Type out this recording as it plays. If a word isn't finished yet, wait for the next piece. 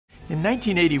In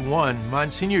 1981,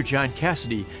 Monsignor John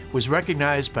Cassidy was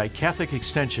recognized by Catholic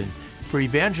Extension for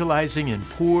evangelizing in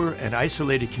poor and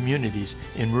isolated communities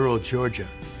in rural Georgia.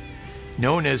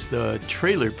 Known as the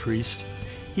trailer priest,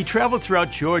 he traveled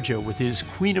throughout Georgia with his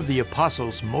Queen of the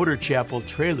Apostles motor chapel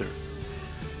trailer.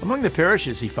 Among the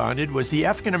parishes he founded was the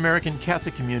African-American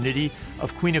Catholic community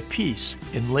of Queen of Peace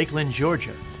in Lakeland,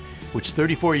 Georgia, which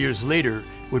 34 years later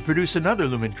would produce another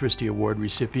Lumen Christi Award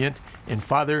recipient in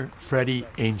Father Fredy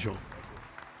Angel.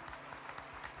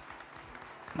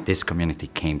 This community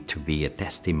came to be a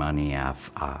testimony of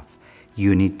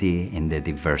unity in the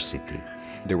diversity.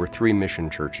 There were 3 mission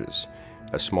churches,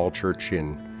 a small church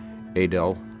in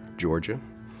Adel, Georgia.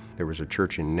 There was a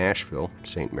church in Nashville,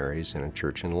 St. Mary's, and a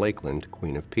church in Lakeland,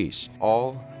 Queen of Peace,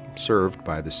 all served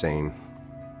by the same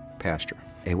pastor.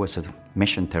 It was a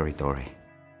mission territory.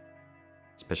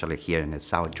 Especially here in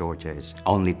South Georgia, it's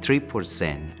only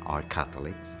 3% are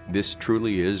Catholics. This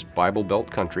truly is Bible Belt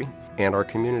country, and our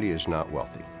community is not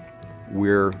wealthy.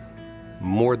 We're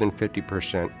more than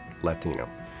 50% Latino.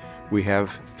 We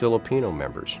have Filipino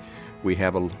members. We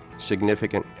have a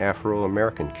significant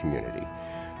Afro-American community.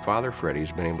 Father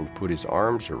Fredy's been able to put his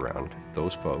arms around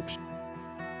those folks.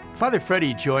 Father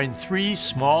Fredy joined 3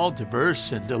 small,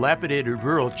 diverse, and dilapidated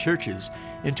rural churches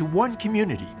into one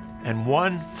community and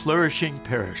one flourishing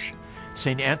parish,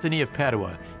 St. Anthony of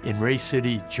Padua in Ray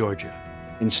City, Georgia.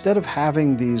 Instead of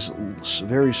having these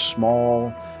very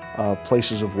small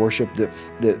places of worship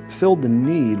that filled the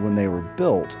need when they were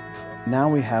built, now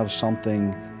we have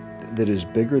something that is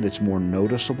bigger, that's more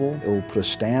noticeable. It will put a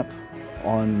stamp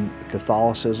on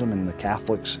Catholicism and the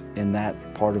Catholics in that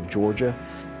part of Georgia,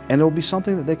 and it will be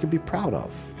something that they could be proud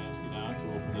of. I ask you now to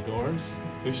open the doors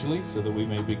officially so that we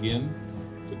may begin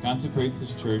to consecrate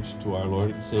this church to our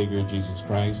Lord and Savior Jesus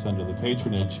Christ under the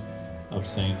patronage of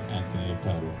St. Anthony of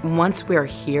Padua. Once we're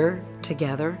here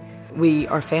together, we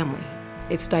are family.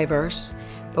 It's diverse,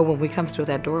 but when we come through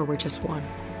that door, we're just one.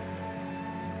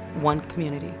 One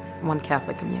community, one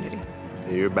Catholic community.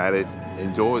 Everybody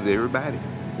enjoys everybody,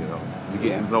 you know. You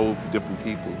get to know different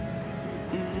people,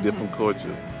 different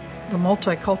culture. The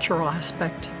multicultural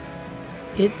aspect,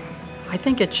 I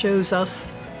think it shows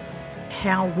us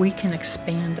how we can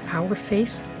expand our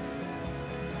faith.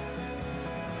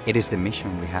 It is the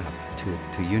mission we have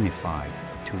to unify,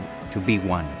 to be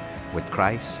one with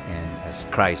Christ, and as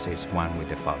Christ is one with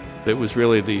the Father. It was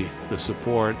really the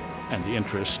support and the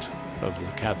interest of the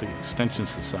Catholic Extension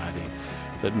Society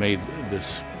that made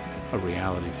this a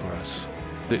reality for us.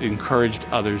 It encouraged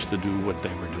others to do what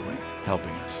they were doing,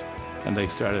 helping us. And they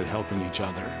started helping each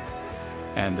other.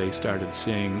 And they started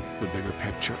seeing the bigger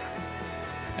picture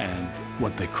and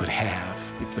what they could have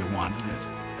if they wanted it.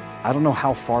 I don't know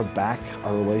how far back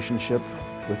our relationship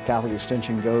with Catholic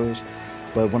Extension goes,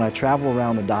 but when I travel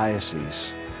around the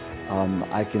diocese,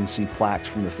 I can see plaques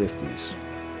from the 50s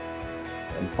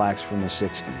and plaques from the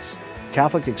 60s.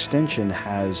 Catholic Extension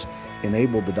has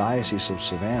enabled the Diocese of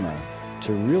Savannah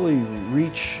to really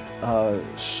reach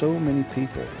so many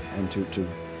people and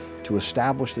to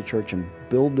establish the church and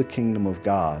build the kingdom of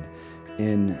God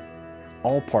in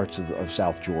all parts of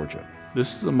South Georgia.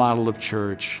 This is a model of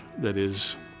church that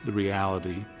is the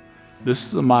reality. This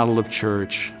is a model of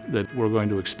church that we're going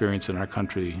to experience in our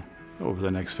country over the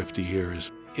next 50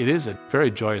 years. It is a very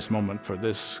joyous moment for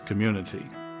this community.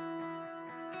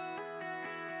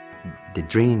 The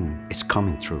dream is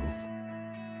coming true.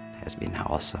 It has been an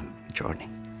awesome journey.